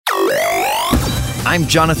I'm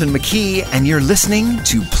Jonathan McKee, and you're listening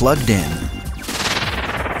to Plugged In.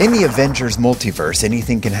 In the Avengers multiverse,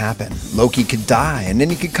 anything can happen. Loki could die, and then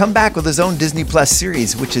he could come back with his own Disney Plus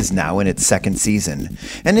series, which is now in its second season.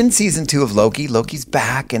 And in season 2 of Loki, Loki's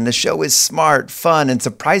back, and the show is smart, fun, and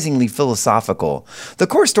surprisingly philosophical. The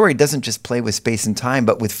core story doesn't just play with space and time,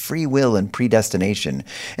 but with free will and predestination.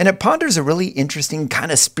 And it ponders a really interesting,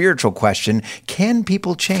 kind of spiritual question: can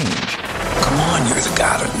people change? Come on, you're the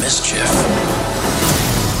god of mischief.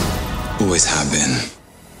 Always have been.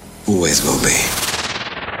 Always will be.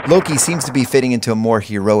 Loki seems to be fitting into a more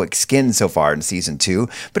heroic skin so far in Season 2,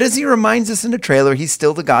 but as he reminds us in the trailer, he's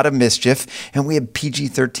still the god of mischief, and we have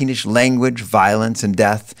PG-13-ish language, violence, and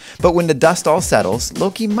death. But when the dust all settles,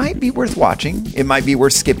 Loki might be worth watching, it might be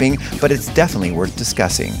worth skipping, but it's definitely worth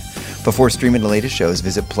discussing. Before streaming the latest shows,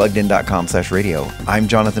 visit pluggedin.com/radio. I'm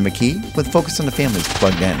Jonathan McKee with Focus on the Family's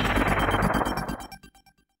Plugged In.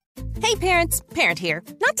 Hey parents, Parent here.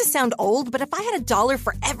 Not to sound old, but if I had $1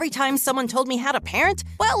 for every time someone told me how to parent,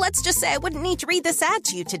 well, let's just say I wouldn't need to read this ad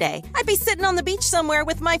to you today. I'd be sitting on the beach somewhere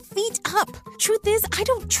with my feet up. Truth is, I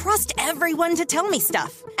don't trust everyone to tell me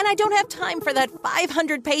stuff. And I don't have time for that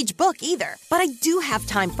 500-page book either. But I do have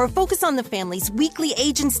time for Focus on the Family's weekly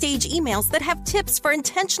age and stage emails that have tips for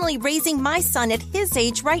intentionally raising my son at his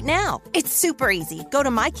age right now. It's super easy. Go to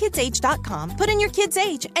mykidsage.com, put in your kid's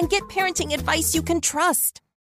age, and get parenting advice you can trust.